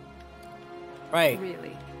 Right.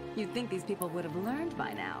 Really? You'd think these people would have learned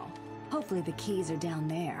by now. Hopefully the keys are down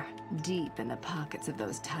there, deep in the pockets of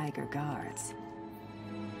those TYGER guards.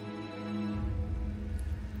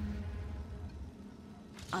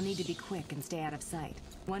 I'll need to be quick and stay out of sight.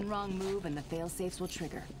 One wrong move and the fail-safes will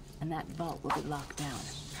trigger, and that vault will be locked down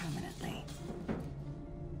permanently.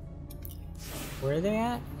 Where are they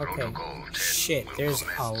at? Okay. Shit, there's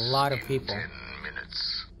a lot of people.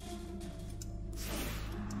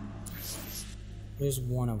 There's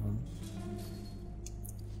one of them.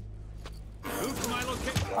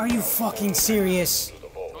 Are you fucking serious?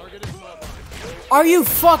 Are you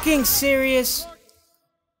fucking serious?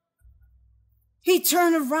 He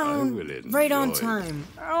turned around right on time.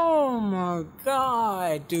 Oh my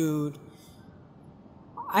god, dude.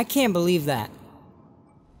 I can't believe that.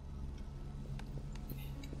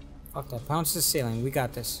 Fuck that. Bounce the ceiling. We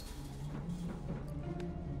got this.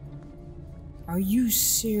 Are you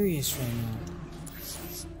serious right now?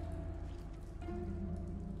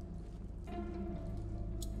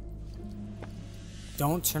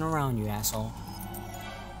 Don't turn around, you asshole.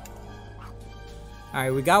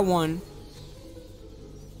 Alright, we got one.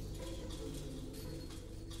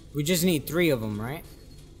 We just need 3 of them, right?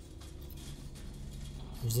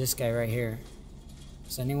 There's this guy right here.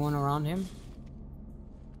 Is anyone around him?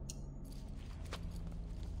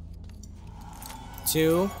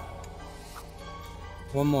 2.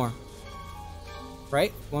 One more.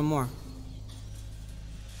 Right? One more.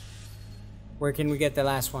 Where can we get the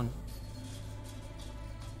last one?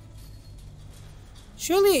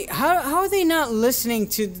 Surely, how are they not listening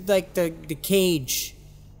to like the cages,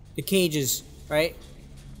 right?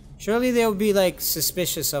 Surely they'll be like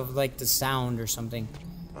suspicious of like the sound or something.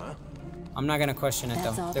 Huh? I'm not gonna question it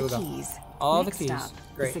though. There we go. All the keys.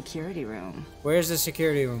 Great. The security room. Where's the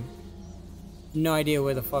security room? No idea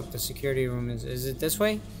where the fuck the security room is. Is it this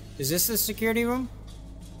way? Is this the security room?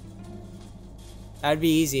 That'd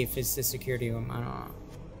be easy if it's the security room. I don't know.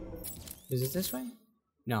 Is it this way?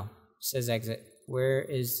 No. It says exit. Where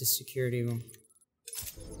is the security room?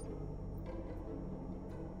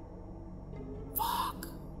 Fuck.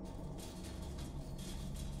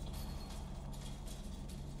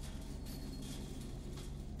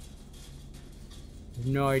 I have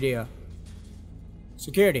no idea.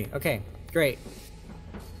 Security. Okay, great.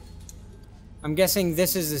 I'm guessing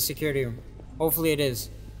this is the security room. Hopefully it is.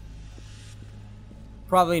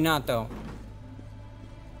 Probably not though.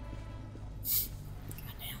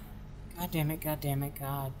 God damn it, god damn it,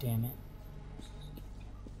 god damn it.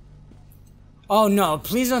 Oh no,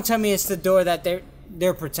 please don't tell me it's the door that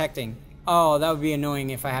they're protecting. Oh, that would be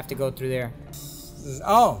annoying if I have to go through there.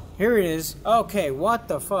 Oh, here it is. Okay, what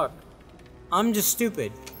the fuck? I'm just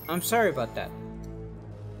stupid. I'm sorry about that.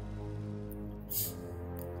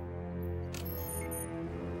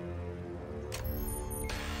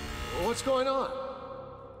 What's going on?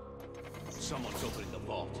 Someone's opening the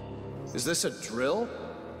vault. Is this a drill?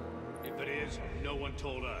 If it is, no one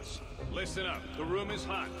told us. Listen up. The room is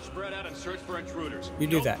hot. Spread out and search for intruders. You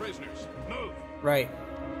do no that. Prisoners. Move. Right.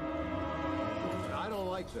 I don't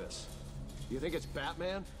like this. You think it's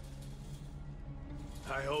Batman?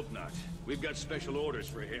 I hope not. We've got special orders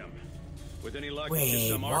for him. With any luck, Wait, there's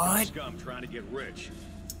some what? Arkham scum trying to get rich.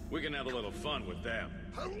 We can have a little fun with them.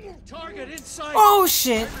 Target inside. Oh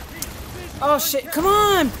shit! Oh shit! Come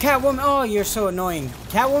on, Catwoman! Oh, you're so annoying.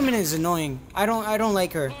 Catwoman is annoying. I don't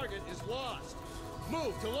like her. Target is lost.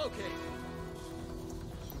 Move to locate.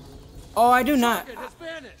 Oh, I do not. Target has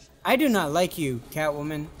vanished. I do not like you,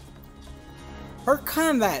 Catwoman. Her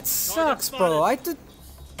combat sucks, bro. Target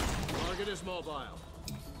is mobile.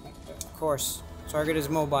 Of course. Target is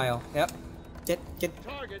mobile. Yep. Get.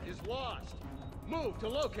 Target is lost. Move to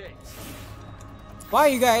locate. Why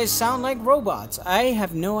you guys sound like robots? I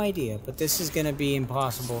have no idea, but this is gonna be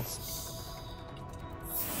impossible.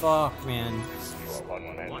 Fuck, man.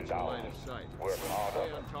 Watch the line of sight.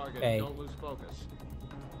 Stay on target. Okay. Don't lose focus.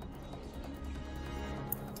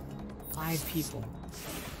 5 people.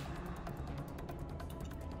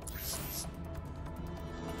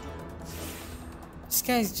 This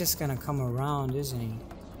guy's just gonna come around, isn't he?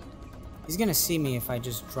 He's gonna see me if I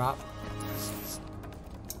just drop.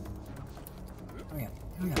 Hurry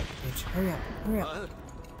up, bitch. Hurry up, hurry up.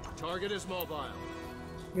 Target is mobile.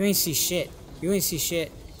 You ain't see shit. You ain't see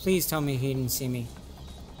shit. Please tell me he didn't see me.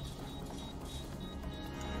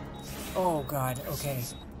 Oh god, okay.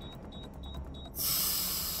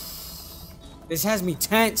 This has me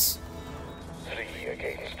tense. 3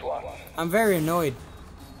 against 1. I'm very annoyed.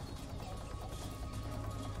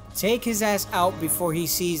 Take his ass out before he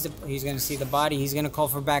sees the... He's gonna see the body. He's gonna call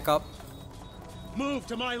for backup. Move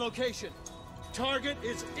to my location. Target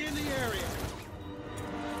is in the area.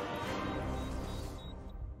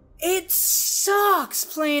 It sucks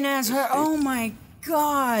playing as her. Oh my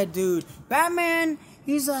god, dude. Batman,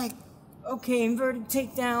 he's like, okay, inverted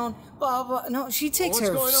takedown, blah, blah. No, she takes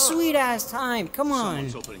her sweet ass time. Come on.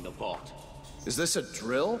 Someone's opening the vault. Is this a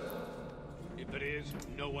drill? If it is,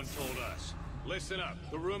 no one told us. Listen up.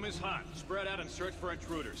 The room is hot. Spread out and search for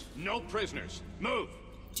intruders. No prisoners. Move!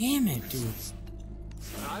 Damn it, dude.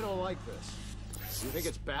 I don't like this. You think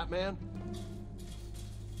it's Batman?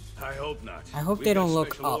 I hope not. I hope they don't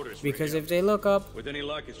look up, because if they look up... With any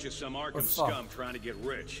luck, it's just some Arkham scum trying to get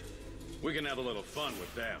rich. We can have a little fun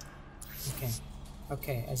with them. Okay.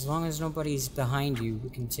 Okay, as long as nobody's behind you,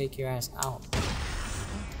 we can take your ass out.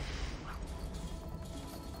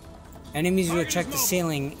 Enemies will check the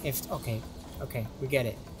ceiling if... Okay. Okay, we get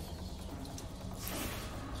it.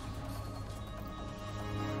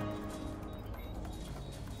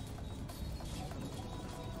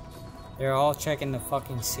 They're all checking the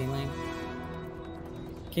fucking ceiling.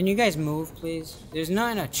 Can you guys move, please? There's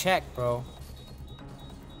nothing to check, bro.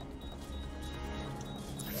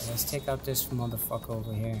 Okay, let's take out this motherfucker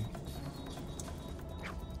over here.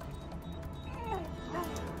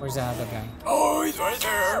 Where's the other guy? Oh, he's right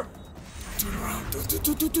there! Turn around.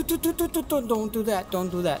 Don't do that. Don't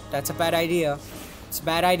do that. That's a bad idea. It's a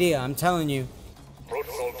bad idea, I'm telling you.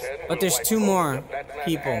 But there's 2 more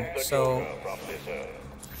people, so...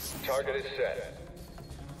 Target is set.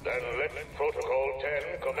 Then let Protocol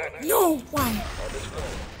 10 commence. No! Why?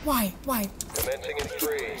 Why? Why? Commencing in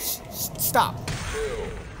 3. Stop. 2.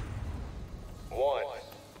 1.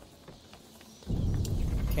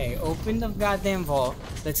 Okay, open the goddamn vault.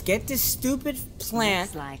 Let's get this stupid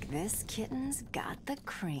plant. Looks like this kitten's got the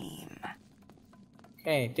cream.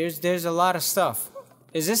 Okay, there's a lot of stuff.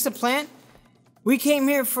 Is this the plant? We came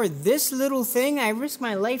here for this little thing. I risked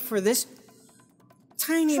my life for this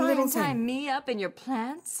tiny little thing. Tie me up in your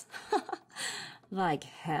plants? Like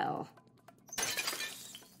hell.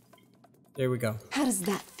 There we go. How does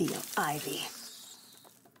that feel, Ivy?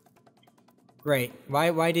 Great.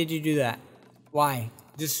 Why did you do that? Why?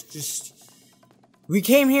 Just... We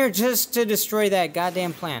came here just to destroy that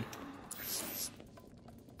goddamn plant.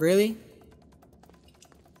 Really?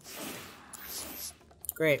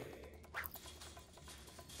 Great.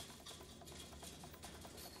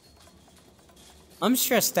 I'm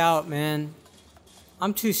stressed out, man.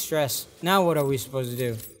 I'm too stressed. Now what are we supposed to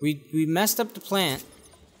do? We messed up the plant.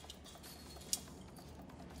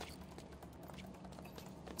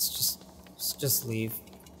 Let's just leave.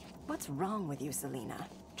 What's wrong with you, Selina?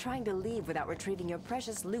 Trying to leave without retrieving your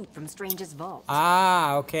precious loot from Strange's vault.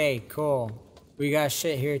 Ah, okay, cool. We got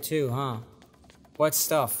shit here too, huh? What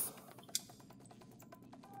stuff?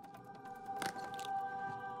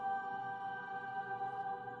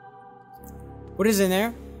 What is in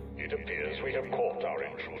there? It appears we have caught our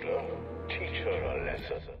intruder. Teach her a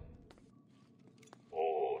lesson.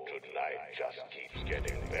 Oh, tonight just keeps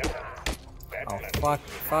getting better. Oh,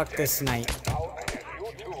 fuck this night. Now I have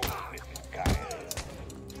you too, Mrs. Kyle.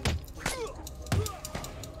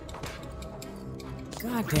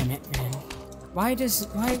 God damn it, man.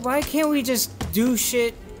 Why can't we just do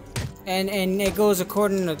shit and it goes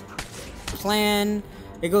according to plan?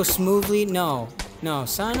 It goes smoothly? No,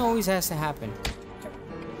 something always has to happen.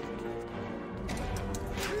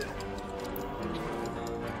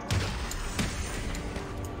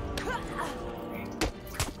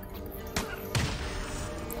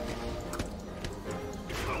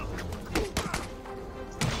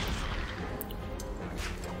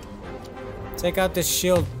 Take out this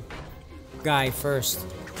shield guy first.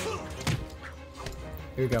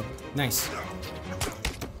 Here we go. Nice.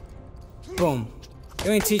 Boom.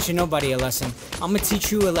 You ain't teaching nobody a lesson. I'm gonna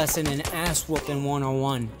teach you a lesson in ass whooping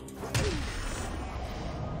 101.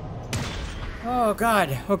 Oh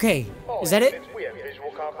god. Okay. Is that it? We have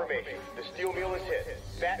visual confirmation. The steel mill is hit.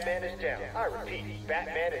 Batman is down. I repeat,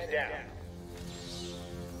 Batman is down.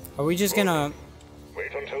 Are we just gonna...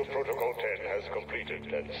 Wait until Protocol 10 has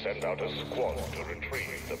completed and send out a squad to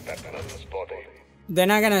retrieve the Batman's body. They're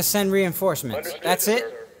not gonna send reinforcements. Understood, That's it?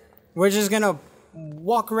 sir. We're just gonna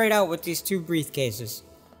walk right out with these 2 briefcases.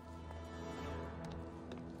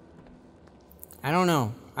 I don't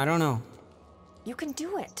know. I don't know. You can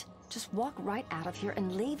do it. Just walk right out of here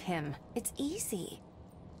and leave him. It's easy.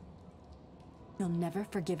 You'll never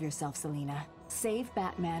forgive yourself, Selina. Save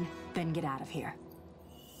Batman, then get out of here.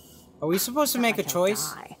 Are we supposed to make a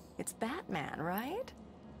choice? It's Batman, right?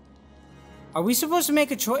 Are we supposed to make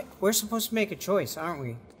a choice? We're supposed to make a choice, aren't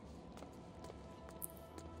we?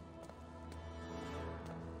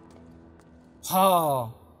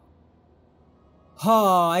 Oh.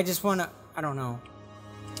 Oh, I just wanna... I don't know.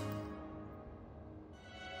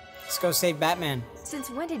 Let's go save Batman. Since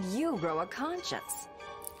when did you grow a conscience?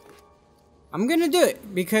 I'm gonna do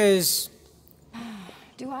it, because...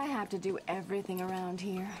 Do I have to do everything around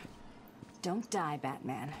here? Don't die,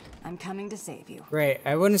 Batman. I'm coming to save you. Right,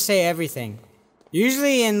 I wouldn't say everything.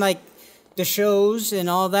 Usually in, like, the shows and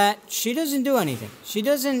all that, she doesn't do anything. She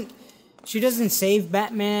doesn't save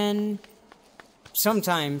Batman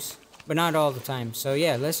sometimes, but not all the time. So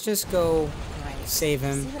yeah, let's just go save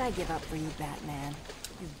him. See what I give up for you, Batman.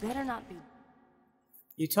 You better not be...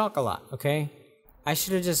 You talk a lot, okay? I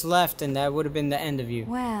should have just left and that would have been the end of you.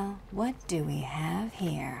 Well, what do we have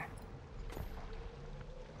here?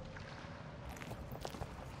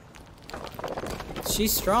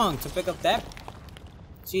 She's strong to pick up that.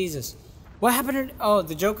 Jesus. What happened to... Oh,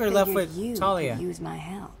 the Joker left with Talia. Use my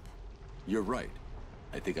help. You're right.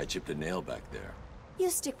 I think I chipped a nail back there. You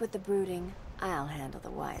stick with the brooding. I'll handle the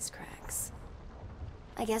wisecracks.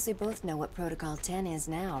 I guess we both know what Protocol 10 is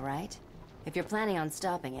now, right? If you're planning on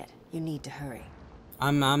stopping it, you need to hurry.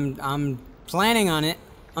 I'm planning on it.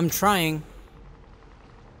 I'm trying.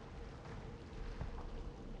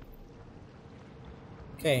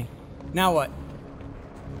 Okay. Now what?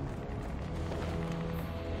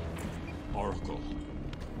 Oracle.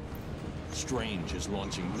 Strange is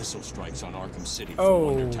launching missile strikes on Arkham City from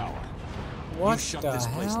Oh. Wonder Tower. What You shut the this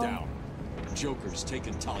place hell? down. Joker's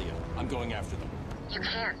taken Talia. I'm going after them. You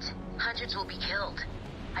can't. Hundreds will be killed.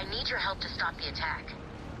 I need your help to stop the attack.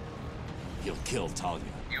 He'll kill Talia.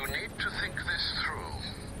 You need to think this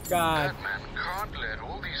through. God. Batman can't let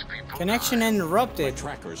all these people Connection die. interrupted. My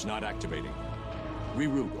tracker's not activating.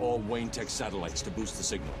 Reroute all Wayne Tech satellites to boost the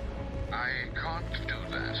signal. I can't do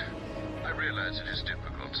that. I realize it is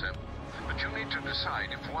difficult, Sam. But you need to decide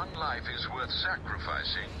if one life is worth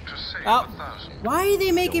sacrificing to save 1,000. Why are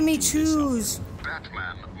they making me choose?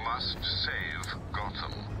 Batman must save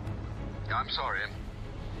Gotham. I'm sorry,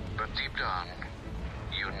 but deep down,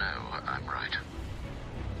 you know I'm right.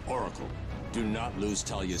 Oracle, do not lose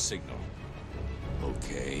Talia's signal.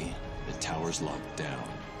 Okay, the tower's locked down.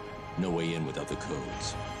 No way in without the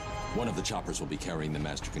codes. One of the choppers will be carrying the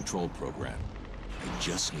master control program. I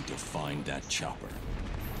just need to find that chopper.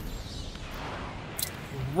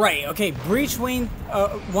 Right, okay, breach Wayne,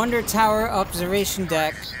 Wonder Tower observation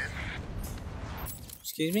deck.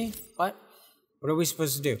 Excuse me? What? What are we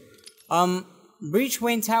supposed to do? Breach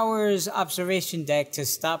Wayne Tower's observation deck to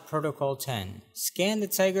stop Protocol 10. Scan the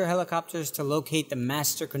TYGER helicopters to locate the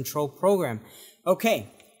master control program. Okay,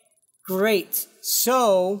 great.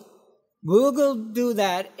 So, we'll go do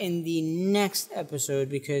that in the next episode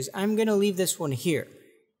because I'm gonna leave this one here.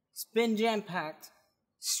 It's been jam-packed,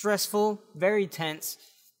 stressful, very tense.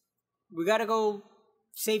 We gotta go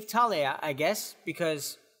save Talia, I guess,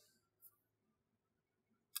 because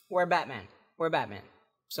we're Batman. We're Batman.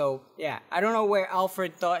 So, yeah, I don't know where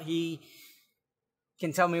Alfred thought he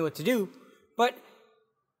can tell me what to do, but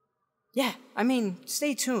yeah, I mean,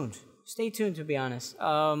 stay tuned. Stay tuned, to be honest.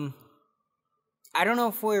 I don't know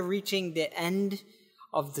if we're reaching the end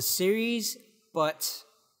of the series, but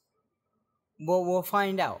we'll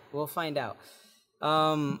find out. We'll find out.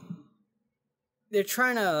 They're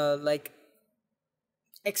trying to, like,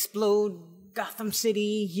 explode Gotham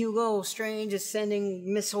City. Hugo Strange is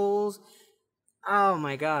sending missiles. Oh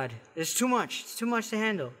my god. There's too much. It's too much to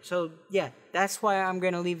handle. So, yeah, that's why I'm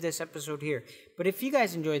going to leave this episode here. But if you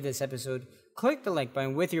guys enjoyed this episode, click the like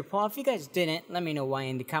button with your paw. If you guys didn't, let me know why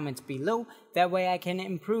in the comments below. That way I can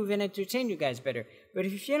improve and entertain you guys better. But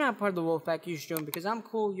if you're not part of the Wolfpack, you should join because I'm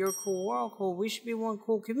cool, you're cool, we're all cool. We should be one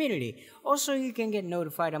cool community. Also, you can get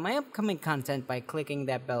notified on my upcoming content by clicking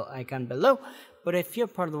that bell icon below. But if you're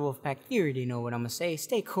part of the Wolfpack, you already know what I'm going to say.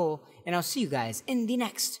 Stay cool, and I'll see you guys in the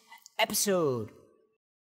next episode.